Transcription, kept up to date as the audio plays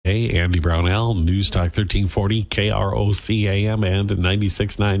Hey, Andy Brownell, News Talk 1340, KROC AM and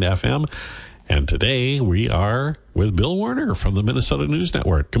 96.9 FM. And today we are with Bill Werner from the Minnesota News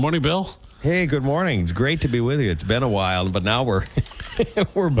Network. Good morning, Bill. Hey, good morning. It's great to be with you. It's been a while, but now we're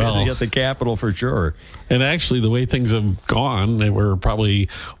we're busy at the Capitol for sure. And actually, the way things have gone, they were probably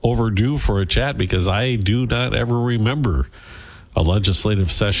overdue for a chat because I do not ever remember a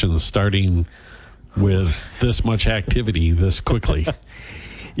legislative session starting with this much activity this quickly.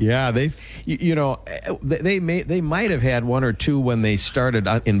 Yeah, they might have had one or two when they started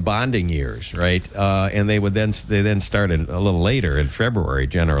in bonding years, right? And they then started a little later in February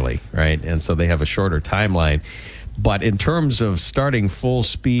generally, right? And so they have a shorter timeline. But in terms of starting full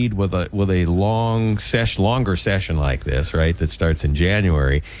speed with a longer session like this, right, that starts in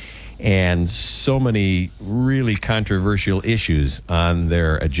January, and so many really controversial issues on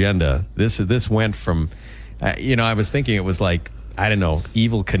their agenda, this went from, I was thinking it was like, I don't know,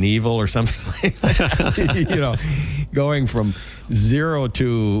 Evel Knievel or something like that. Going from 0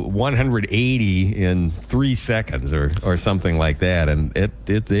 to 180 in 3 seconds or something like that. And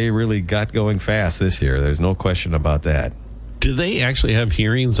they really got going fast this year. There's no question about that. Did they actually have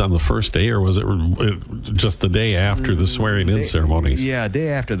hearings on the first day, or was it just the day after the swearing-in ceremonies? Yeah, day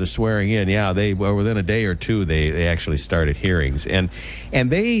after the swearing-in. Yeah, within a day or two, they actually started hearings. And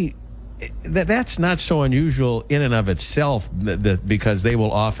that's not so unusual in and of itself, because they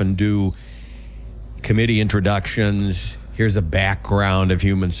will often do committee introductions. Here's a background of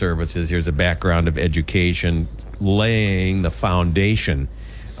human services. Here's a background of education, laying the foundation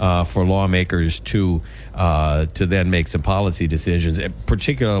for lawmakers to then make some policy decisions,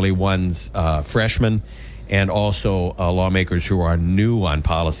 particularly ones freshmen and also lawmakers who are new on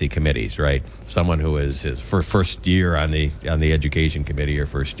policy committees, right? Someone who is for first year on the education committee or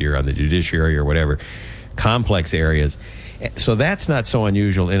first year on the judiciary or whatever, complex areas. So that's not so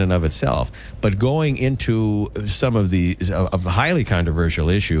unusual in and of itself. But going into some of a highly controversial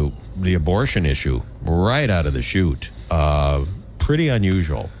issue, the abortion issue, right out of the chute, pretty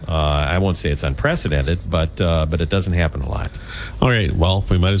unusual. I won't say it's unprecedented, but it doesn't happen a lot. All right. Well,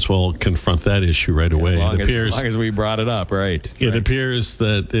 we might as well confront that issue right away. As long as we brought it up, right? It appears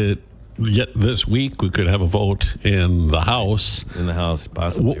that yet this week we could have a vote in the House. In the House,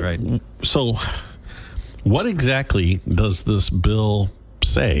 possibly, right? So, what exactly does this bill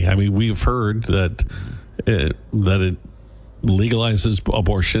say? I mean, we've heard that it legalizes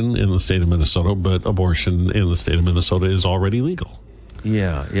abortion in the state of Minnesota, but abortion in the state of Minnesota is already legal.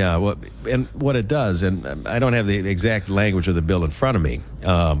 Yeah. Well, and what it does, and I don't have the exact language of the bill in front of me,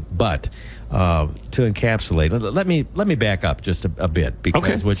 but to encapsulate, let me back up just a bit,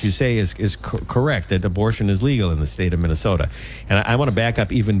 because what you say is correct, that abortion is legal in the state of Minnesota. And I want to back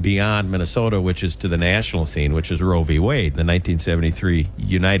up even beyond Minnesota, which is to the national scene, which is Roe v. Wade, the 1973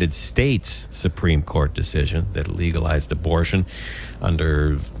 United States Supreme Court decision that legalized abortion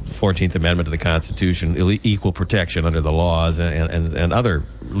under the 14th Amendment of the Constitution, equal protection under the laws, and other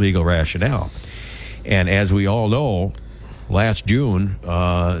legal rationale. And as we all know, last June,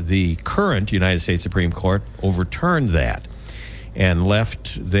 the current United States Supreme Court overturned that and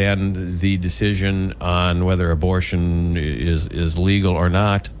left then the decision on whether abortion is legal or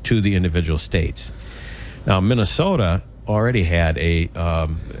not to the individual states. Now, Minnesota already had a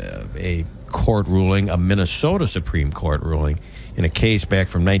court ruling, a Minnesota Supreme Court ruling, in a case back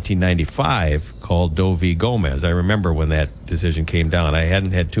from 1995 called Doe v. Gomez. I remember when that decision came down. I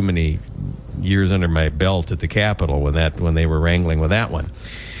hadn't had too many years under my belt at the Capitol when they were wrangling with that one.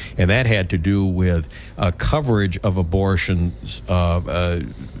 And that had to do with coverage of abortions,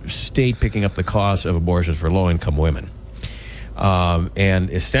 state picking up the cost of abortions for low-income women. And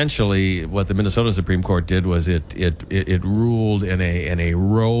essentially what the Minnesota Supreme Court did was it ruled in a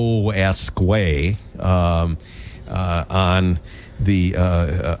Roe-esque way on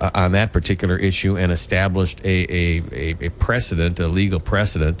that particular issue, and established a precedent, a legal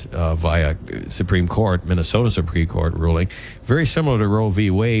precedent via Supreme Court, Minnesota Supreme Court ruling, very similar to Roe v.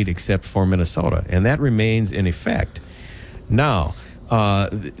 Wade, except for Minnesota, and that remains in effect. Now,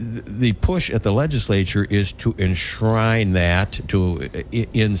 the push at the legislature is to enshrine that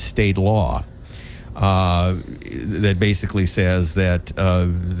in state law. That basically says that a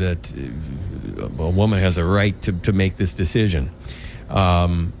woman has a right to make this decision,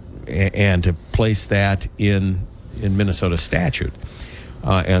 and to place that in Minnesota statute.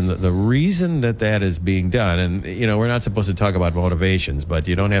 And the reason that is being done, and we're not supposed to talk about motivations, but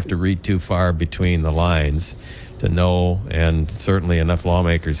you don't have to read too far between the lines to know, and certainly enough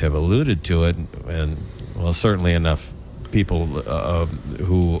lawmakers have alluded to it, and certainly enough people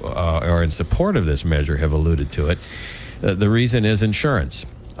who are in support of this measure have alluded to it. The reason is insurance.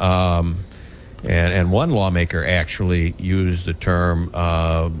 And one lawmaker actually used the term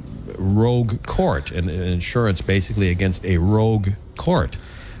rogue court, and insurance basically against a rogue court,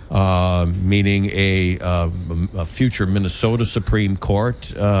 meaning a future Minnesota Supreme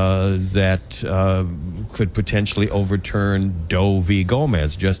Court that could potentially overturn Doe v.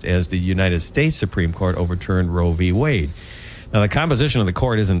 Gomez, just as the United States Supreme Court overturned Roe v. Wade. Now, the composition of the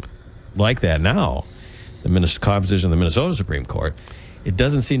court isn't like that now, the composition of the Minnesota Supreme Court. It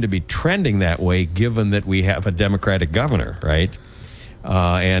doesn't seem to be trending that way, given that we have a Democratic governor, right?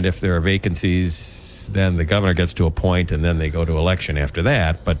 And if there are vacancies, then the governor gets to appoint, and then they go to election after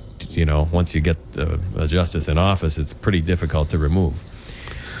that. But, once you get a justice in office, it's pretty difficult to remove.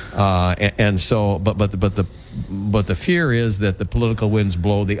 And so, but the fear is that the political winds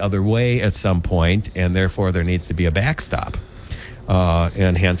blow the other way at some point, and therefore there needs to be a backstop,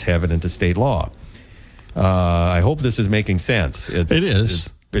 and hence have it into state law. I hope this is making sense. It is.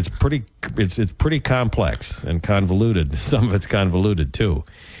 It's pretty complex and convoluted. Some of it's convoluted too.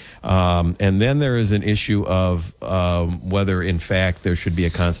 And then there is an issue of whether, in fact, there should be a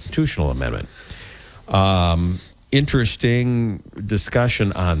constitutional amendment. Interesting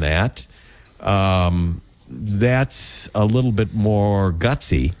discussion on that. That's a little bit more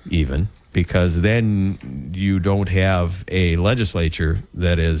gutsy, even, because then you don't have a legislature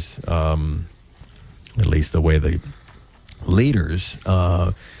that is, at least the way the leaders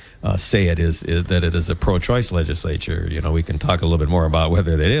say it is that it is a pro-choice legislature. We can talk a little bit more about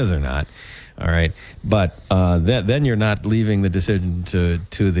whether that is or not. All right, but then you're not leaving the decision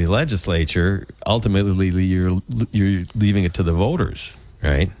to the legislature. Ultimately, you're leaving it to the voters,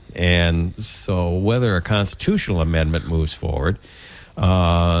 right? And so, whether a constitutional amendment moves forward,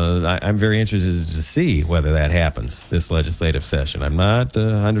 I'm very interested to see whether that happens this legislative session. I'm not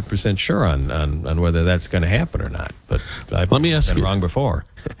 100% sure on whether that's going to happen or not, but I've been wrong before.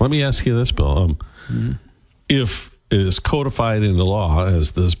 Let me ask you this, Bill. If it is codified into law,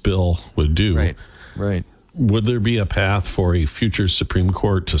 as this bill would do, right, would there be a path for a future Supreme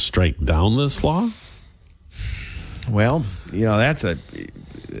Court to strike down this law? Well, that's a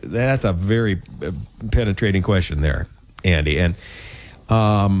very penetrating question there, Andy, and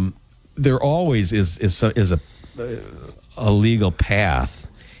there always is a legal path.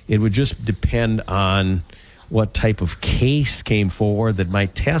 It would just depend on what type of case came forward that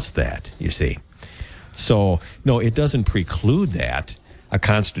might test that, you see. So, no, it doesn't preclude that. A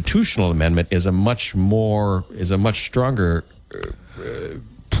constitutional amendment is a much stronger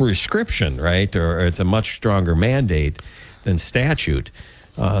prescription, right? Or it's a much stronger mandate than statute.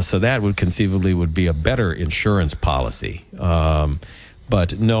 So that would conceivably be a better insurance policy.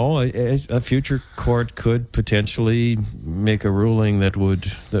 But no, a future court could potentially make a ruling that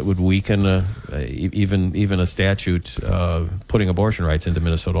would weaken even a statute putting abortion rights into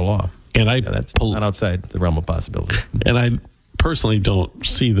Minnesota law. And that's not outside the realm of possibility. And I personally don't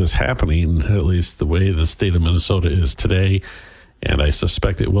see this happening, at least the way the state of Minnesota is today, and I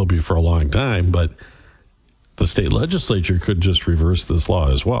suspect it will be for a long time. But the state legislature could just reverse this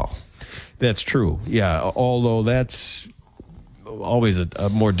law as well. That's true. Yeah, although that's always a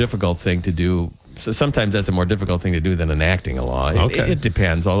more difficult thing to do. So sometimes that's a more difficult thing to do than enacting a law. Okay. It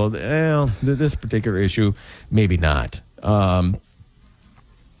depends, although this particular issue, maybe not. And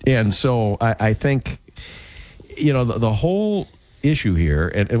so I think, the whole issue here,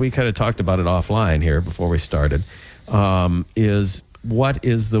 and we kind of talked about it offline here before we started, is what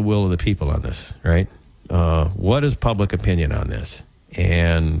is the will of the people on this, right? What is public opinion on this?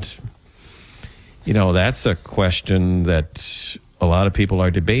 And that's a question that a lot of people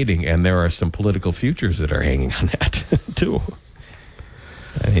are debating, and there are some political futures that are hanging on that, too.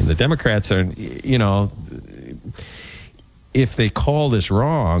 I mean, the Democrats are, if they call this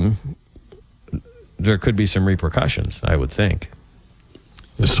wrong, there could be some repercussions, I would think.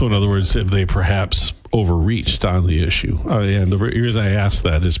 So, in other words, if they perhaps overreached on the issue. And the reason I ask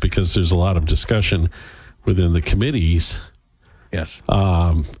that is because there's a lot of discussion within the committees. Yes.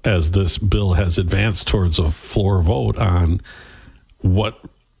 As this bill has advanced towards a floor vote on what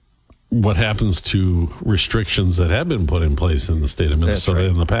happens to restrictions that have been put in place in the state of Minnesota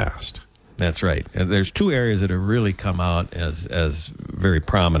in the past. That's right. And there's two areas that have really come out as very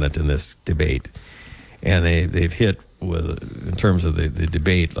prominent in this debate, and they've hit in terms of the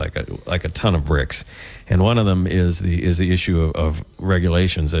debate like a ton of bricks. And one of them is the issue of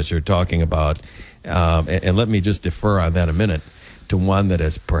regulations that you're talking about. And let me just defer on that a minute to one that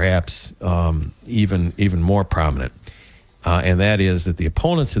is perhaps even more prominent. And that is that the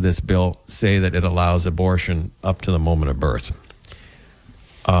opponents of this bill say that it allows abortion up to the moment of birth.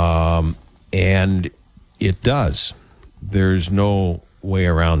 And it does. There's no way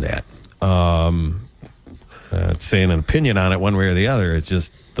around that. Not saying an opinion on it one way or the other. It's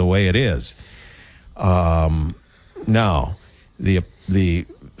just the way it is. Now, the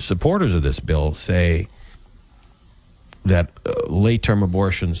supporters of this bill say that late-term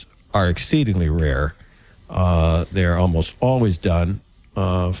abortions are exceedingly rare. They're almost always done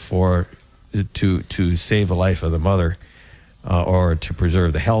to save the life of the mother or to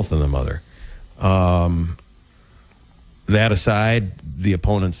preserve the health of the mother. That aside, the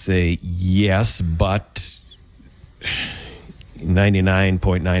opponents say yes, but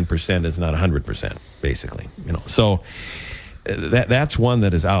 99.9% is not 100%, basically. So that's one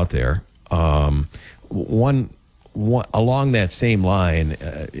that is out there. One along that same line,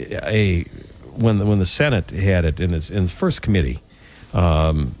 when the Senate had it in its first committee,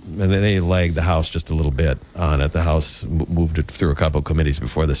 and they lagged the House just a little bit on it. The House moved it through a couple of committees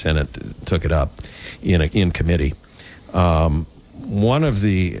before the Senate took it up in committee. One of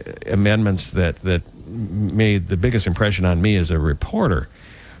the amendments that made the biggest impression on me as a reporter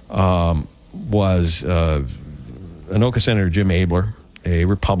was Anoka Senator Jim Abler, a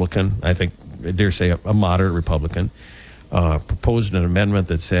Republican, I think, I dare say a moderate Republican, proposed an amendment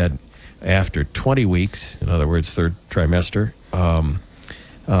that said after 20 weeks, in other words, third trimester,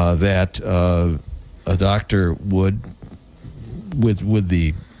 that a doctor would, with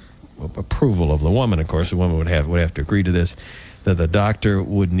the approval of the woman, of course, the woman would have to agree to this, that the doctor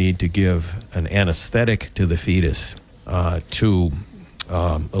would need to give an anesthetic to the fetus to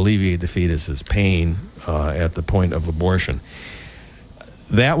alleviate the fetus's pain at the point of abortion.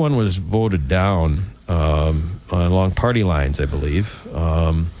 That one was voted down along party lines, I believe,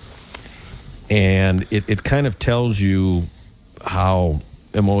 and it kind of tells you how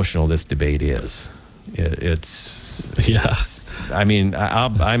emotional this debate is. I mean,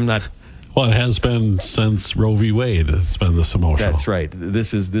 I'm not. Well, it has been since Roe v. Wade. It's been this emotional. That's right.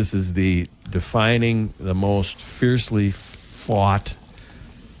 This is the defining, the most fiercely fought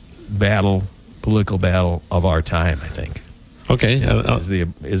political battle of our time, I think. Okay. Is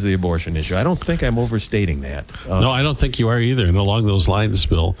the abortion issue. I don't think I'm overstating that. No, I don't think you are either. And along those lines,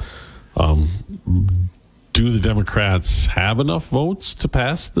 Bill, do the Democrats have enough votes to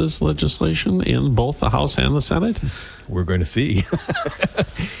pass this legislation in both the House and the Senate? We're going to see.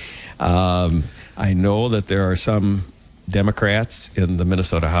 I know that there are some Democrats in the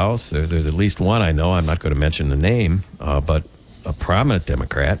Minnesota House. There's at least one I know. I'm not going to mention the name, but a prominent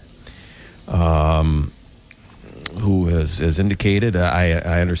Democrat who has indicated,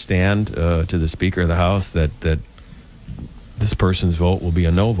 I understand, to the Speaker of the House that this person's vote will be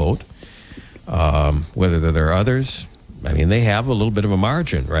a no vote. Whether there are others, I mean, they have a little bit of a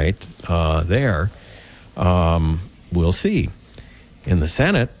margin, right, there. We'll see. In the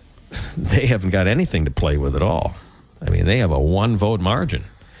Senate, they haven't got anything to play with at all. I mean, they have a one-vote margin.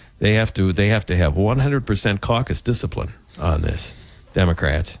 They have to have 100% caucus discipline on this,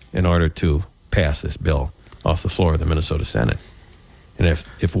 Democrats, in order to pass this bill off the floor of the Minnesota Senate. And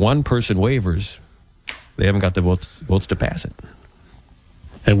if one person wavers, they haven't got the votes to pass it.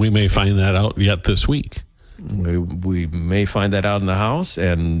 And we may find that out yet this week. We may find that out in the House,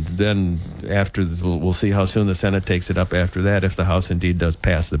 and then after we'll see how soon the Senate takes it up after that, if the House indeed does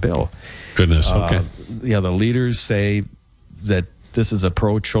pass the bill. Goodness, okay. The leaders say that this is a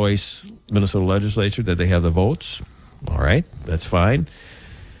pro-choice Minnesota legislature, that they have the votes. All right, that's fine.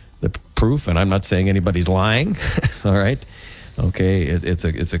 The proof, and I'm not saying anybody's lying, all right? Okay,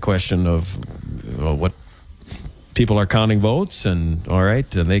 it's a question of what people are counting votes, and all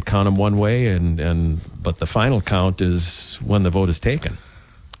right, and they count them one way, but the final count is when the vote is taken,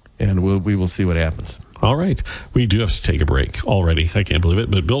 and we will see what happens. All right, we do have to take a break already. I can't believe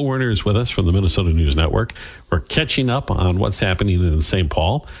it, but Bill Werner is with us from the Minnesota News Network. We're catching up on what's happening in St.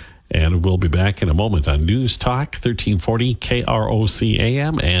 Paul, and we'll be back in a moment on News Talk 1340 KROC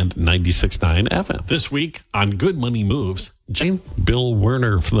AM and 96.9 FM. This week on Good Money Moves, Bill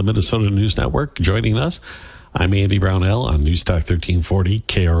Werner from the Minnesota News Network joining us. I'm Andy Brownell on News Talk 1340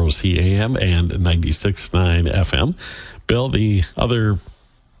 KROC AM and 96.9 FM. Bill, the other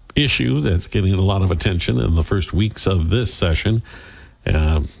issue that's getting a lot of attention in the first weeks of this session,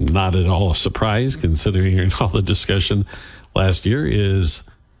 not at all a surprise considering all the discussion last year, is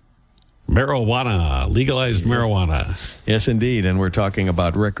marijuana, legalized marijuana. Yes, indeed. And we're talking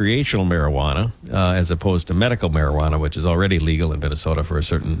about recreational marijuana as opposed to medical marijuana, which is already legal in Minnesota for a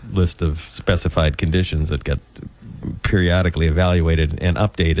certain list of specified conditions that get periodically evaluated and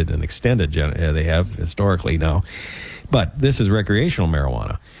updated and extended. They have historically now. But this is recreational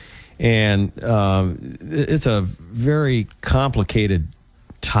marijuana. And it's a very complicated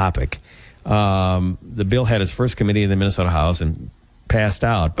topic. The bill had its first committee in the Minnesota House and passed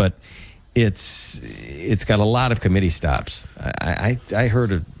out, but it's got a lot of committee stops. I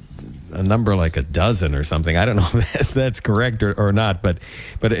heard a number like a dozen or something. I don't know if that's correct or not, but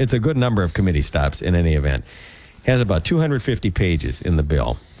it's a good number of committee stops in any event. It has about 250 pages in the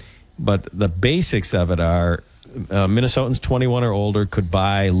bill, but the basics of it are Minnesotans 21 or older could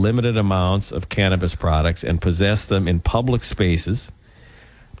buy limited amounts of cannabis products and possess them in public spaces.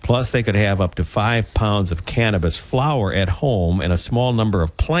 Plus, they could have up to 5 pounds of cannabis flower at home and a small number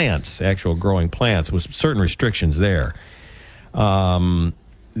of plants, actual growing plants, with certain restrictions there.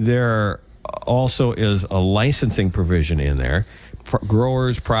 There also is a licensing provision in there.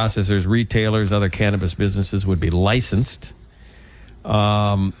 Growers, processors, retailers, other cannabis businesses would be licensed.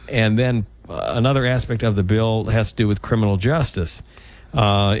 And then another aspect of the bill has to do with criminal justice.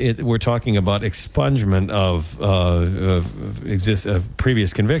 We're talking about expungement of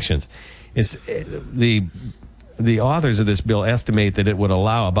previous convictions. The authors of this bill estimate that it would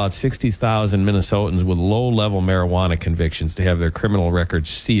allow about 60,000 Minnesotans with low-level marijuana convictions to have their criminal records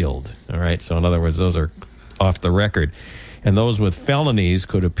sealed. All right, so in other words, those are off the record. And those with felonies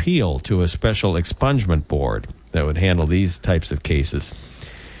could appeal to a special expungement board that would handle these types of cases.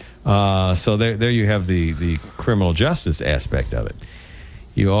 So there you have the criminal justice aspect of it.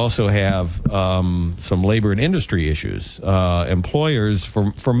 You also have some labor and industry issues. Employers,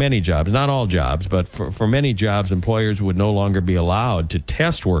 for many jobs, not all jobs, but for many jobs, employers would no longer be allowed to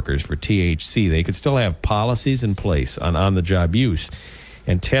test workers for THC. They could still have policies in place on on-the-job use,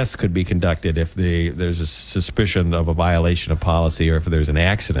 and tests could be conducted if there's a suspicion of a violation of policy or if there's an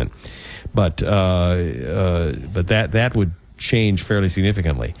accident. But that would change fairly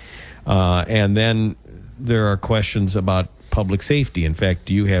significantly. And then there are questions about public safety. In fact,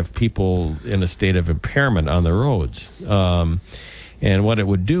 do you have people in a state of impairment on the roads? And what it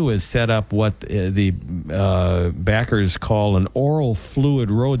would do is set up what the backers call an oral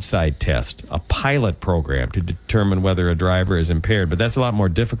fluid roadside test, a pilot program to determine whether a driver is impaired. But that's a lot more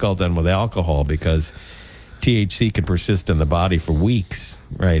difficult than with alcohol because THC can persist in the body for weeks,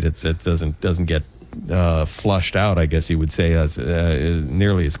 right? It doesn't get flushed out, I guess you would say, as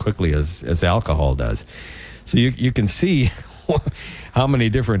nearly as quickly as alcohol does. So you can see how many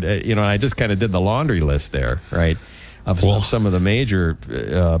different, I just kind of did the laundry list there, right, of some of the major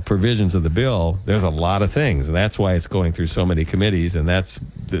provisions of the bill. There's a lot of things, and that's why it's going through so many committees, and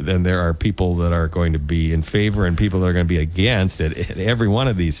then there are people that are going to be in favor and people that are going to be against it at every one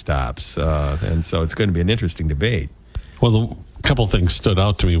of these stops, and so it's going to be an interesting debate. Well, a couple things stood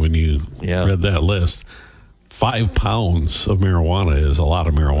out to me when you read that list. 5 pounds of marijuana is a lot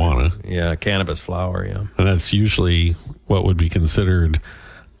of marijuana. Yeah, cannabis flower, yeah. And that's usually what would be considered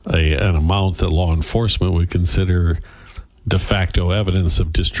an amount that law enforcement would consider de facto evidence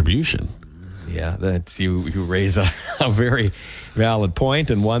of distribution. Yeah, that's you raise a very valid point,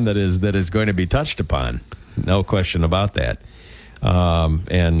 and one that is going to be touched upon. No question about that.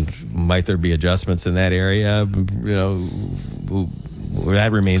 And might there be adjustments in that area?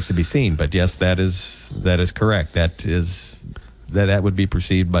 That remains to be seen. But yes, that is correct. That would be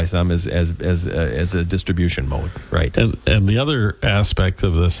perceived by some as a distribution mode, right? And the other aspect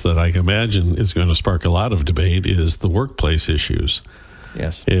of this that I can imagine is going to spark a lot of debate is the workplace issues.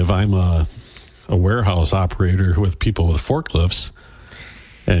 Yes. If I'm a warehouse operator with people with forklifts,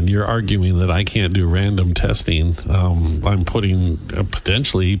 and you're arguing that I can't do random testing, I'm putting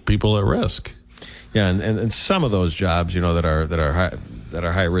potentially people at risk. Yeah, and some of those jobs, that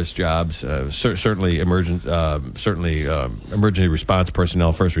are high risk jobs, certainly emergency response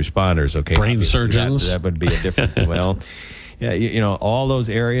personnel, first responders. Okay, brain surgeons. That would be a different. Well, yeah, all those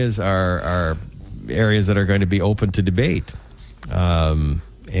areas are areas that are going to be open to debate, and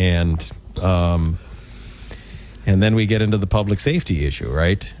then we get into the public safety issue,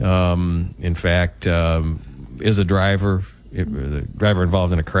 right? In fact, is the driver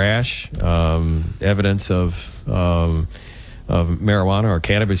involved in a crash, evidence of marijuana or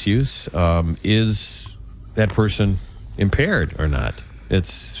cannabis use, is that person impaired or not?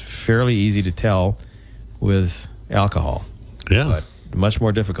 It's fairly easy to tell with alcohol, but much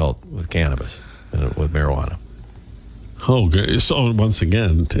more difficult with cannabis than with marijuana. Oh, good. So once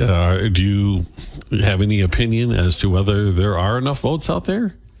again, do you have any opinion as to whether there are enough votes out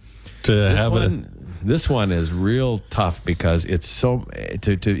there to have it? This one is real tough because it's so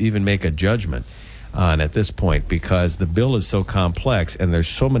to even make a judgment on at this point, because the bill is so complex and there's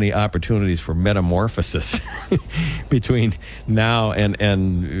so many opportunities for metamorphosis between now and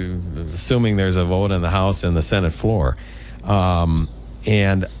assuming there's a vote in the House and the Senate floor.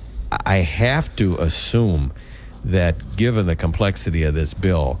 And I have to assume that given the complexity of this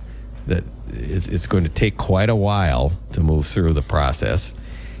bill, that it's going to take quite a while to move through the process.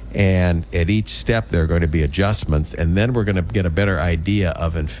 And at each step, there are going to be adjustments, and then we're going to get a better idea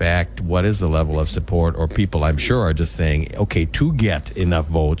of, in fact, what is the level of support, or people, I'm sure, are just saying, okay, to get enough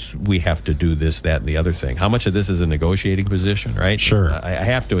votes, we have to do this, that, and the other thing. How much of this is a negotiating position, right? Sure. I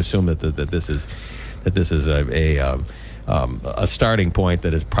have to assume that this is a starting point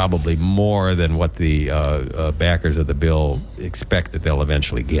that is probably more than what the backers of the bill expect that they'll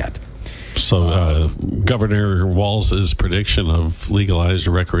eventually get. So Governor Walz's prediction of legalized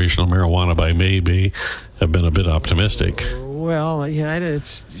recreational marijuana by May have been a bit optimistic. Well, yeah,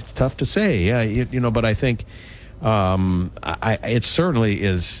 it's tough to say. Yeah, but I think it certainly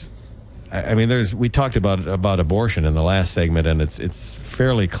is. I mean, we talked about abortion in the last segment, and it's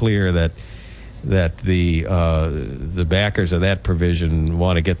fairly clear that the backers of that provision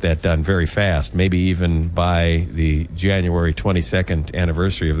want to get that done very fast, maybe even by the January 22nd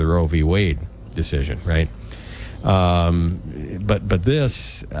anniversary of the Roe v. Wade decision, right? But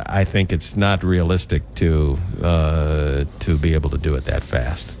this, I think it's not realistic to be able to do it that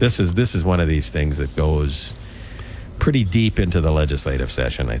fast. This is one of these things that goes pretty deep into the legislative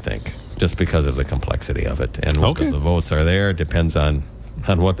session, I think, just because of the complexity of it. And whether the votes are there depends on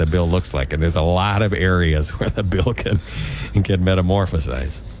what the bill looks like, and there's a lot of areas where the bill can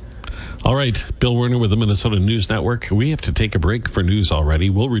metamorphosize. All right, Bill Werner with the Minnesota News Network. We have to take a break for news already.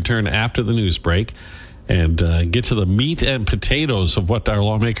 We'll return after the news break and get to the meat and potatoes of what our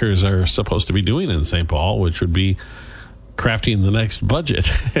lawmakers are supposed to be doing in St. Paul, which would be crafting the next budget.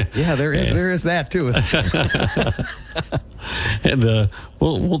 Yeah, there is that too. And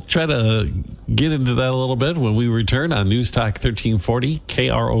we'll try to get into that a little bit when we return on News Talk 1340,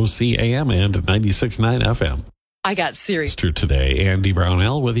 KROC AM and 96.9 FM. I got serious. It's true today. Andy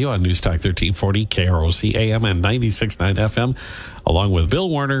Brownell with you on News Talk 1340, KROC AM and 96.9 FM, along with Bill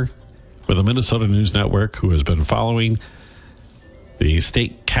Werner with the Minnesota News Network, who has been following the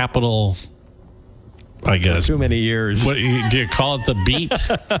state capitol, I guess. For too many years. What do you call it? The beat?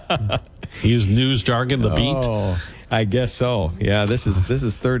 Use news jargon, the beat? Oh, I guess so. Yeah, this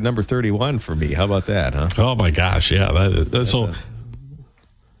is number 31 for me. How about that, huh? Oh my gosh, yeah. So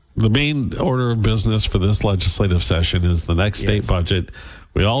the main order of business for this legislative session is the next state budget.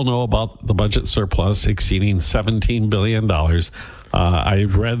 We all know about the budget surplus exceeding $17 billion. I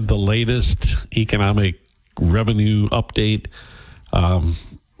read the latest economic revenue update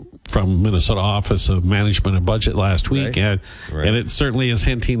from Minnesota Office of Management and Budget last week, and it certainly is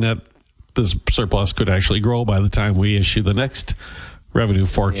hinting that this surplus could actually grow by the time we issue the next revenue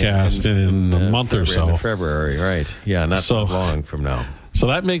forecast in a month or so. In February, right. Yeah, not so long from now. So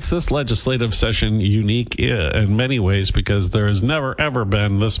that makes this legislative session unique in many ways because there has never, ever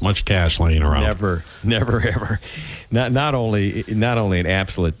been this much cash laying around. Never, ever. Not only in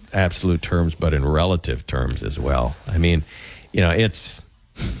absolute terms, but in relative terms as well. I mean, it's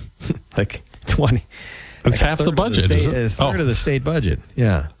like 20... It's half the budget, isn't it? It's a third of the state budget,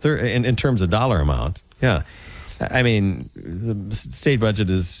 yeah. In terms of dollar amount, yeah. I mean, the state budget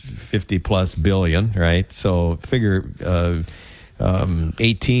is 50-plus billion, right? So figure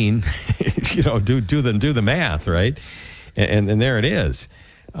 18, do the math, right? And there it is.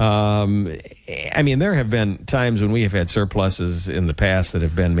 I mean, there have been times when we have had surpluses in the past that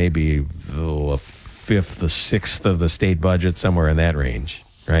have been maybe a fifth, a sixth of the state budget, somewhere in that range,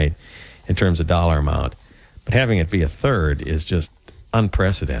 right? In terms of dollar amount. But having it be a third is just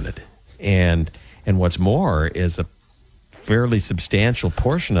unprecedented. And what's more is a fairly substantial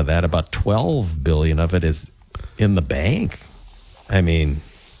portion of that, about $12 billion of it, is in the bank. I mean,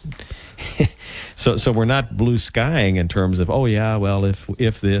 so we're not blue skying in terms of, oh yeah, well, if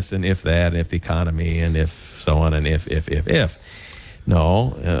this and if that, and if the economy and if so on and if.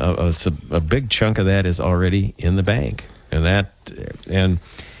 No, a big chunk of that is already in the bank, and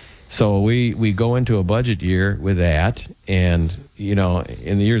so we go into a budget year with that, and in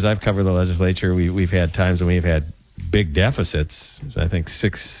the years I've covered the legislature, we've had times when we've had big deficits. I think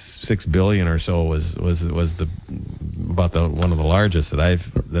 $6 billion or so was about one of the largest that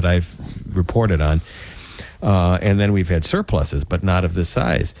I've reported on, and then we've had surpluses, but not of this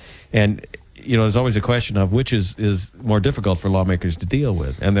size. And there's always a question of which is more difficult for lawmakers to deal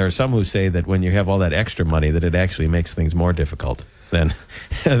with. And there are some who say that when you have all that extra money, that it actually makes things more difficult than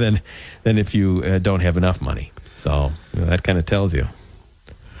if you don't have enough money. So that kind of tells you.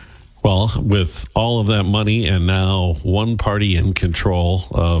 Well, with all of that money and now one party in control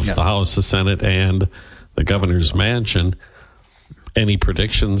of the House, the Senate, and the governor's mansion, any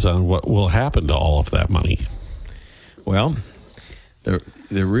predictions on what will happen to all of that money? Well,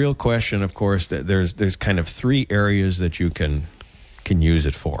 the real question, of course, that there's kind of three areas that you can use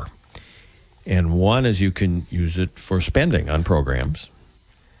it for. And one is you can use it for spending on programs.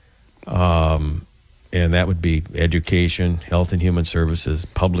 And that would be education, health and human services,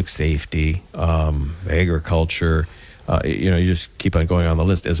 public safety, agriculture. You just keep on going on the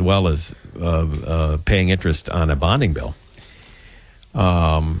list, as well as paying interest on a bonding bill.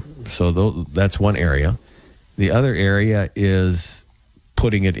 So that's one area. The other area is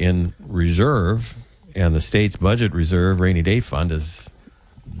putting it in reserve, and the state's budget reserve rainy day fund is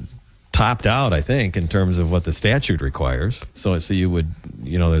topped out, I think, in terms of what the statute requires. So you would,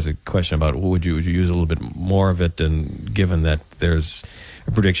 there's a question about would you use a little bit more of it, and given that there's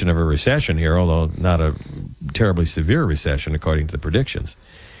a prediction of a recession here, although not a terribly severe recession according to the predictions.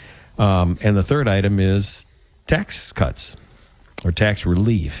 And the third item is tax cuts or tax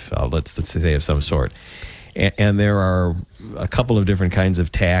relief, let's say, of some sort. And there are a couple of different kinds of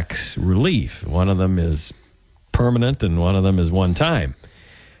tax relief. One of them is permanent and one of them is one time.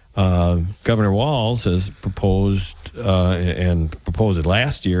 Governor Walz has proposed and proposed it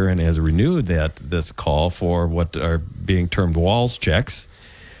last year and has renewed this call for what are being termed Walz checks.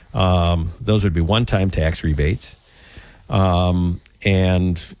 Those would be one-time tax rebates. And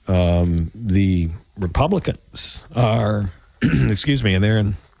the Republicans are, excuse me, and they're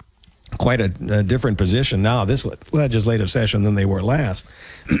in quite a different position now, this legislative session, than they were last.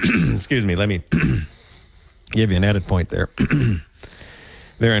 Excuse me, let me give you an edit point there.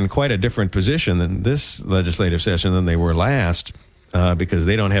 They're in quite a different position in this legislative session than they were last, because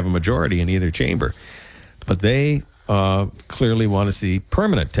they don't have a majority in either chamber. But they clearly want to see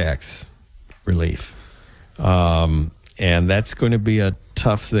permanent tax relief. And that's going to be a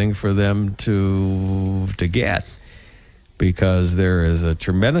tough thing for them to get, because there is a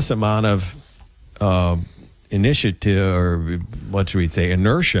tremendous amount of initiative, or what should we say,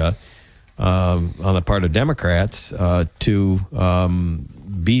 inertia on the part of Democrats to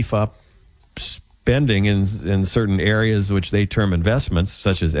beef up spending in certain areas which they term investments,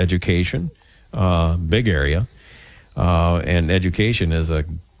 such as education, big area. And education is a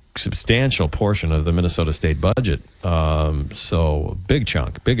substantial portion of the Minnesota state budget. So big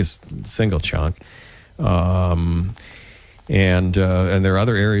chunk, biggest single chunk. And there are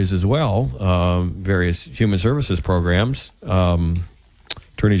other areas as well, various human services programs.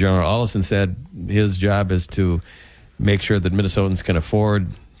 Attorney General Allison said his job is to make sure that Minnesotans can afford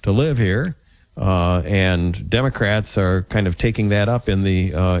to live here, and Democrats are kind of taking that up in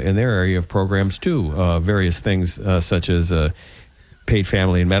their area of programs too. Various things such as paid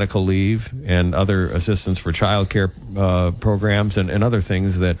family and medical leave and other assistance for child care programs and other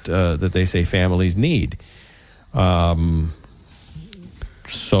things that they say families need.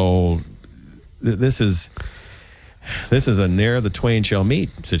 So this is a ne'er the twain shall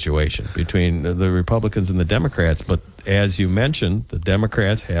meet situation between the Republicans and the Democrats. But as you mentioned, the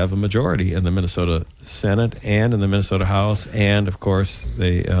Democrats have a majority in the Minnesota Senate and in the Minnesota House, and of course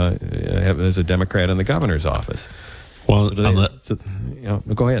there's a Democrat in the governor's office. Well, go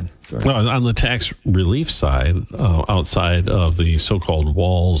ahead. Sorry. No, on the tax relief side, outside of the so-called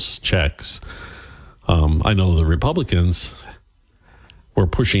Walz checks, I know the Republicans were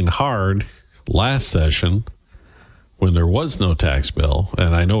pushing hard last session when there was no tax bill,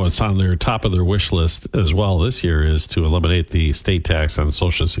 and I know it's on their top of their wish list as well this year, is to eliminate the state tax on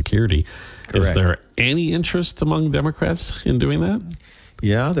Social Security. Correct. Is there any interest among Democrats in doing that?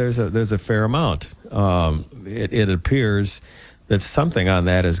 Yeah, there's a fair amount. It appears that something on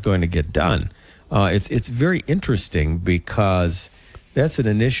that is going to get done. It's very interesting because that's an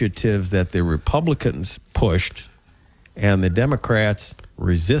initiative that the Republicans pushed and the Democrats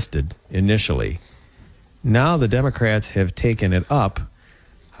resisted initially. Now the Democrats have taken it up.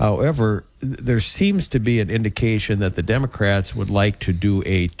 However, there seems to be an indication that the Democrats would like to do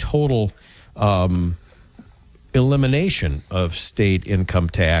a total elimination of state income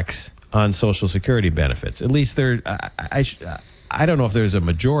tax on Social Security benefits. At least I don't know if there's a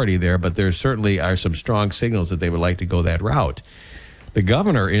majority there, but there certainly are some strong signals that they would like to go that route. The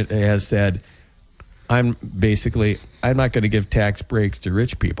governor has said, I'm not going to give tax breaks to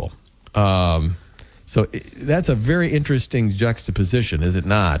rich people. So that's a very interesting juxtaposition, is it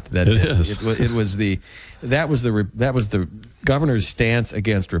not? That it is. That was the governor's stance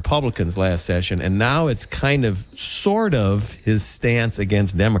against Republicans last session, and now it's kind of sort of his stance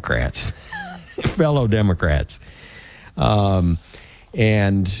against Democrats, fellow Democrats. And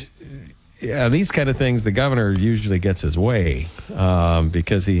these kind of things, the governor usually gets his way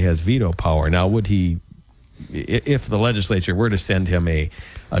because he has veto power. Now, would he, if the legislature were to send him a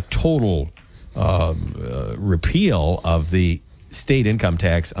total repeal of the state income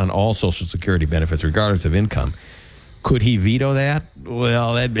tax on all Social Security benefits, regardless of income, Could he veto that?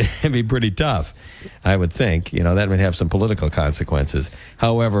 Well, that'd be pretty tough, I would think. That would have some political consequences.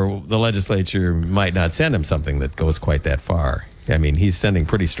 However, the legislature might not send him something that goes quite that far. I mean, he's sending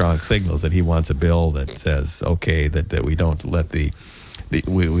pretty strong signals that he wants a bill that says, okay, that we don't let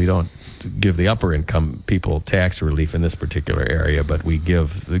we don't give the upper income people tax relief in this particular area, but we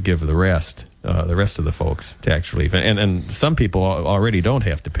give the rest of the folks tax relief. And some people already don't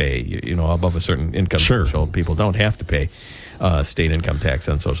have to pay, above a certain income threshold. People don't have to pay state income tax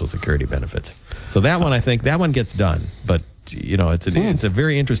on Social Security benefits. So that one, I think, gets done. But, it's a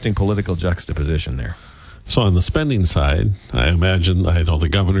very interesting political juxtaposition there. So on the spending side, I know the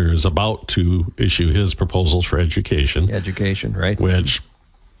governor is about to issue his proposals for education. Education, right. Which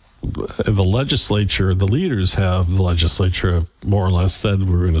the legislature, the leaders have the legislature have more or less said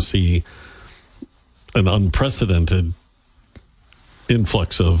we're going to see an unprecedented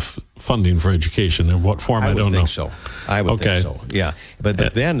influx of funding for education. In what form, I don't know. I would think so. Yeah.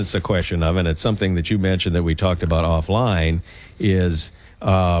 But then it's a question of, and it's something that you mentioned that we talked about offline, is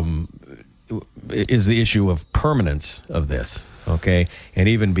the issue of permanence of this, okay? And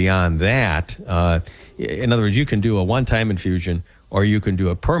even beyond that, in other words, you can do a one-time infusion, or you can do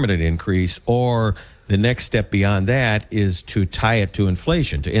a permanent increase, or the next step beyond that is to tie it to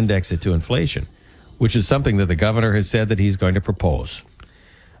inflation, to index it to inflation, which is something that the governor has said that he's going to propose.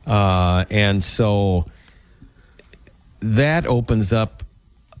 And so that opens up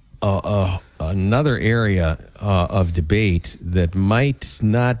another area of debate that might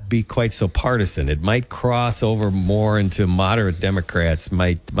not be quite so partisan. It might cross over more into moderate Democrats,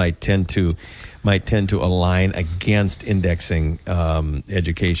 might tend to align against indexing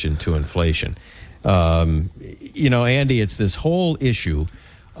education to inflation. Andy, it's this whole issue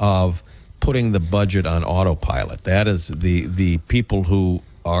of putting the budget on autopilot. That is the people who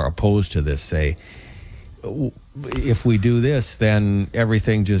are opposed to this say, if we do this, then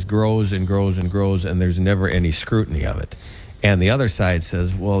everything just grows and grows and grows, and there's never any scrutiny of it. And the other side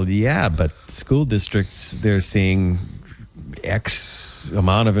says, well, yeah, but school districts, they're seeing X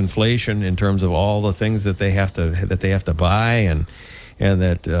amount of inflation in terms of all the things that they have to buy and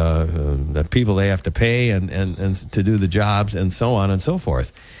that people they have to pay and to do the jobs and so on and so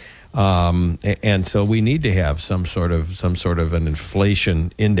forth. And so we need to have some sort of an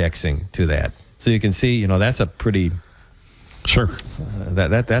inflation indexing to that. So you can see, that's a pretty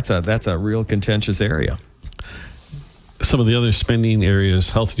that's a real contentious area. Some of the other spending areas,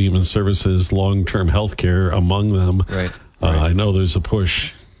 health and human services, long-term health care among them. Right. I know there's a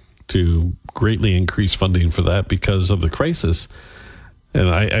push to greatly increase funding for that because of the crisis. And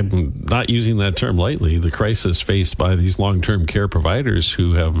I'm not using that term lightly, the crisis faced by these long-term care providers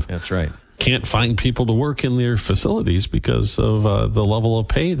who can't find people to work in their facilities because of the level of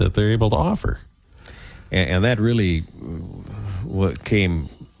pay that they're able to offer. And that really came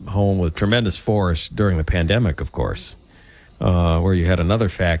home with tremendous force during the pandemic, of course, where you had another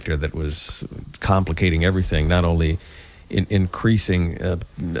factor that was complicating everything, not only increasing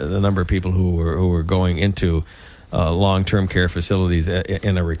the number of people who were going into long-term care facilities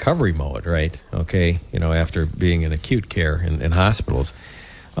in a recovery mode, right? Okay, after being in acute care in hospitals,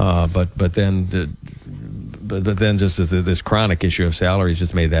 but then just as this chronic issue of salaries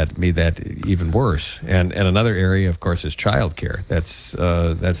just made that even worse. And another area, of course, is child care. That's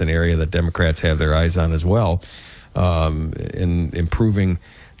an area that Democrats have their eyes on as well, in improving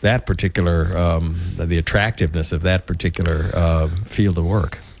that particular the attractiveness of that particular field of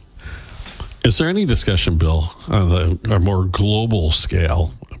work. Is there any discussion, Bill, on a more global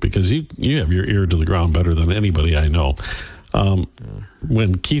scale? Because you have your ear to the ground better than anybody I know.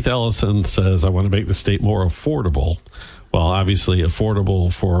 When Keith Ellison says, I want to make the state more affordable, well, obviously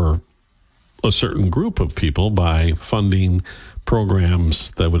affordable for a certain group of people by funding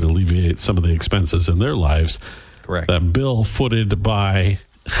programs that would alleviate some of the expenses in their lives. Correct. That bill footed by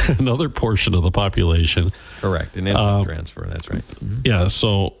another portion of the population. Correct. An income transfer, that's right. Mm-hmm. Yeah,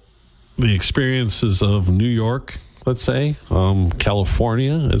 so the experiences of New York, let's say,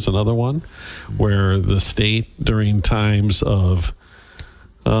 California is another one, where the state during times of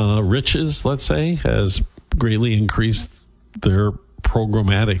riches, let's say, has greatly increased their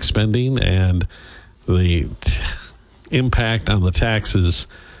programmatic spending, and the impact on the taxes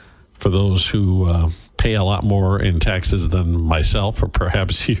for those who pay a lot more in taxes than myself or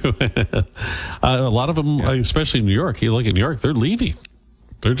perhaps you. A lot of them, especially in New York, you look at New York, they're leaving.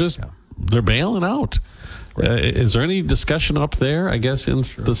 They're bailing out. Is there any discussion up there, I guess, in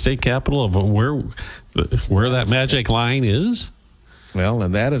the state capitol of where that magic line is? Well,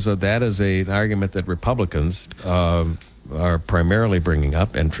 and that is an argument that Republicans are primarily bringing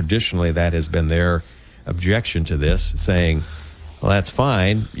up, and traditionally that has been their objection to this, saying, well, that's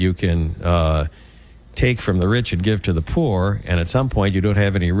fine. You can take from the rich and give to the poor, and at some point you don't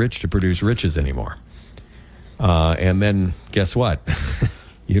have any rich to produce riches anymore. And then guess what?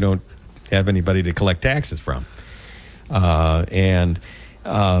 You don't have anybody to collect taxes from. And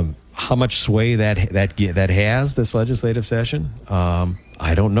how much sway that has, this legislative session,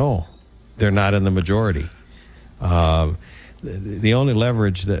 I don't know. They're not in the majority. The only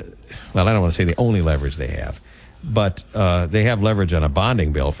leverage that, well, I don't want to say the only leverage they have, but they have leverage on a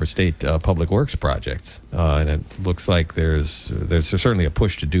bonding bill for state public works projects. And it looks like there's certainly a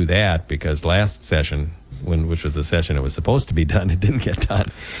push to do that, because last session, which was the session it was supposed to be done, it didn't get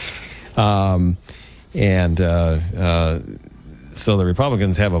done. So the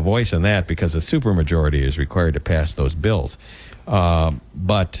Republicans have a voice in that, because a supermajority is required to pass those bills.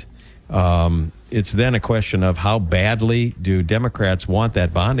 But it's then a question of how badly do Democrats want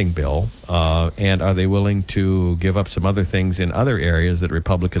that bonding bill, and are they willing to give up some other things in other areas that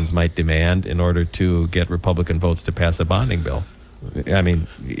Republicans might demand in order to get Republican votes to pass a bonding bill? I mean,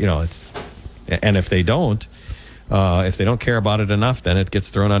 and if they don't care about it enough, then it gets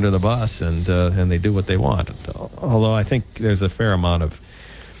thrown under the bus, and they do what they want. Although I think there's a fair amount of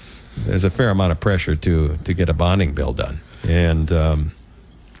pressure to get a bonding bill done, and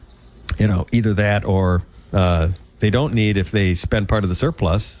either that or they don't need, if they spend part of the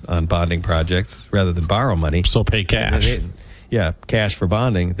surplus on bonding projects rather than borrow money. So pay cash. Cash for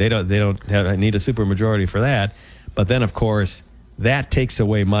bonding. They don't need a supermajority for that. But then, of course, that takes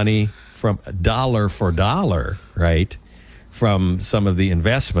away money from dollar for dollar, right, from some of the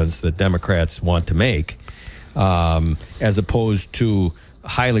investments that Democrats want to make, as opposed to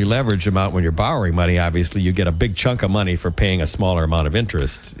highly leveraged amount. When you're borrowing money, obviously you get a big chunk of money for paying a smaller amount of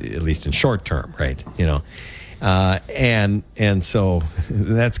interest, at least in short term, right? And so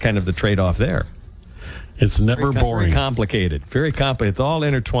that's kind of the trade-off there. It's never boring. Very complicated. It's all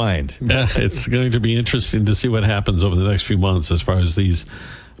intertwined. Yeah, it's going to be interesting to see what happens over the next few months as far as these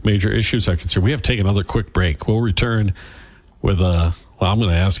major issues are concerned. We have to take another quick break. We'll return with I'm going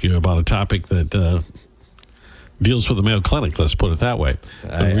to ask you about a topic that deals with the Mayo Clinic, let's put it that way.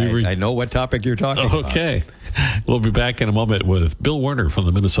 I know what topic you're talking about. Okay. We'll be back in a moment with Bill Werner from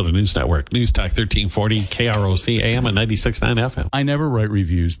the Minnesota News Network. News Talk 1340 KROC AM and 96.9 FM. I never write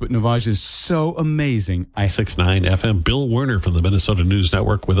reviews, but Navage is so amazing. 96.9 FM. Bill Werner from the Minnesota News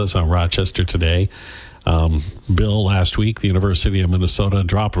Network with us on Rochester today. Bill, last week, the University of Minnesota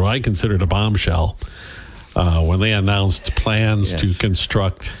dropped what I considered a bombshell when they announced plans to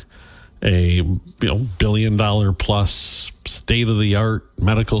construct a $1 billion plus state-of-the-art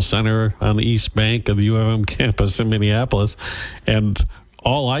medical center on the East Bank of the U of M campus in Minneapolis. And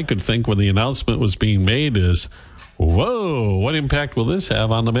all I could think when the announcement was being made is, whoa, what impact will this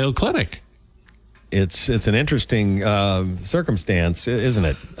have on the Mayo Clinic? It's an interesting circumstance, isn't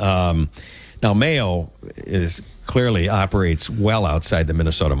it? Now, Mayo clearly operates well outside the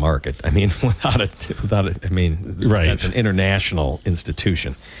Minnesota market. I mean, without it, I mean, right. That's an international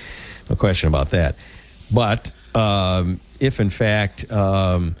institution. No question about that. But if, in fact,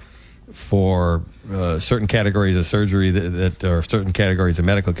 for certain categories of surgery that or certain categories of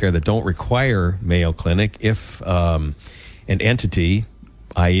medical care that don't require Mayo Clinic, if an entity,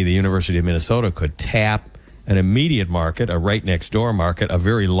 i.e. the University of Minnesota, could tap an immediate market, a right next door market, a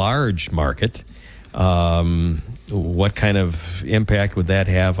very large market, what kind of impact would that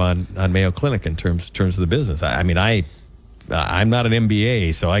have on Mayo Clinic in terms of the business? I mean, I'm not an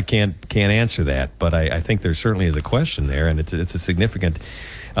MBA, so I can't answer that, but I think there certainly is a question there, and it's a significant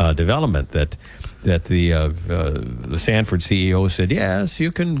development that the Sanford CEO said, yes,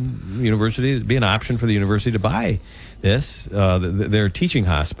 university be an option for the university to buy this. Their teaching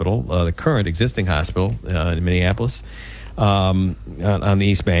hospital, the current existing hospital in Minneapolis on the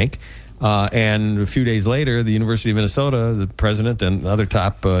East Bank. And a few days later, the University of Minnesota, the president and other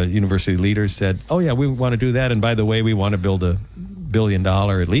top university leaders said, oh, yeah, we want to do that. And by the way, we want to build at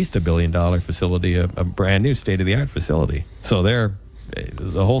least $1 billion facility, a brand new state-of-the-art facility. So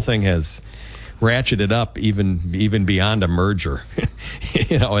the whole thing has ratcheted up even beyond a merger.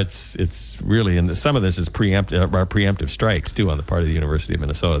 It's really, and some of this is preemptive strikes, too, on the part of the University of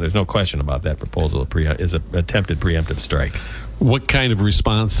Minnesota. There's no question about that proposal is an attempted preemptive strike. What kind of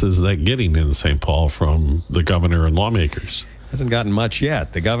response is that getting in St. Paul from the governor and lawmakers? Hasn't gotten much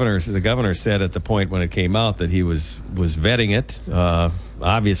yet. The governor said at the point when it came out that he was vetting it.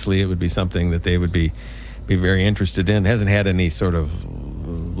 Obviously, it would be something that they would be very interested in. Hasn't had any sort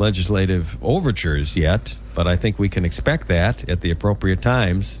of legislative overtures yet, but I think we can expect that at the appropriate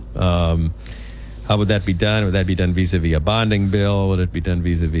times. How How would that be done? Would that be done vis-a-vis a bonding bill? Would it be done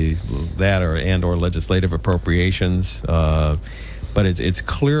vis-a-vis that or legislative appropriations? But it's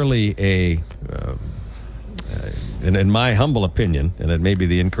clearly and in my humble opinion, and it may be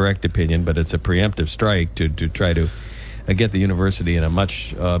the incorrect opinion, but it's a preemptive strike to try to get the university in a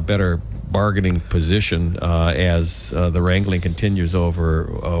much better bargaining position as the wrangling continues over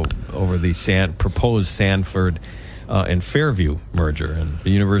the proposed Sanford and Fairview merger. And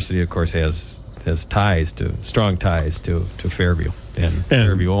the university, of course, has strong ties to Fairview, and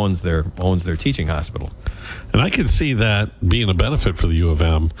Fairview owns their teaching hospital. And I can see that being a benefit for the U of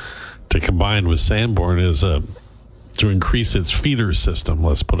M to combine with Sanborn is to increase its feeder system,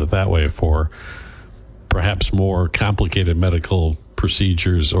 let's put it that way, for perhaps more complicated medical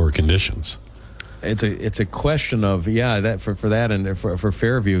procedures or conditions. It's a question of that for that and for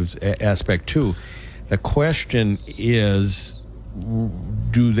Fairview's aspect too. The question is,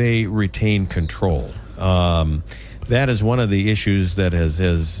 do they retain control? That is one of the issues that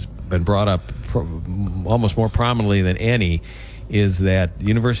has been brought up almost more prominently than any, is that the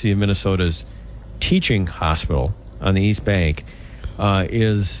University of Minnesota's teaching hospital on the East Bank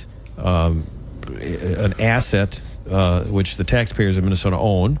is an asset which the taxpayers of Minnesota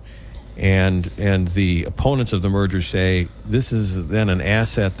own, and the opponents of the merger say this is then an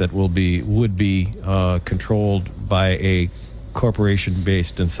asset that would be controlled by a corporation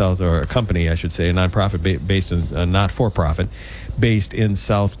based in or a company, I should say, a nonprofit based in not-for-profit based in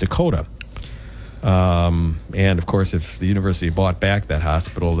South Dakota. And of course, if the university bought back that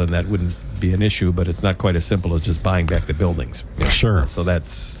hospital, then that wouldn't be an issue. But it's not quite as simple as just buying back the buildings. Sure. So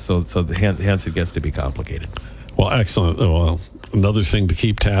hence it gets to be complicated. Well, excellent. Well, another thing to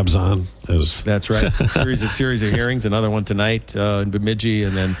keep tabs on is that's right. A series of hearings. Another one tonight in Bemidji,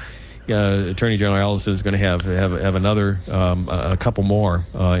 and then Attorney General Ellison is going to have another a couple more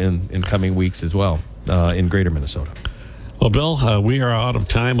in coming weeks as well in Greater Minnesota. Well, Bill, we are out of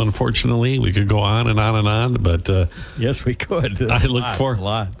time, unfortunately. We could go on and on and on, but yes, we could. I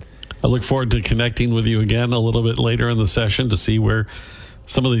look forward to connecting with you again a little bit later in the session to see where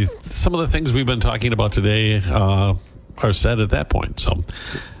some of the things we've been talking about today are said at that point. So,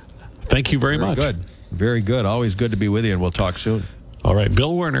 thank you very much. Very good. Always good to be with you, and we'll talk soon. All right,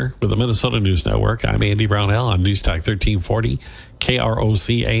 Bill Werner with the Minnesota News Network. I'm Andy Brownell on News Talk 1340,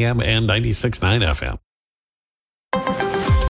 KROC AM and 96.9 FM.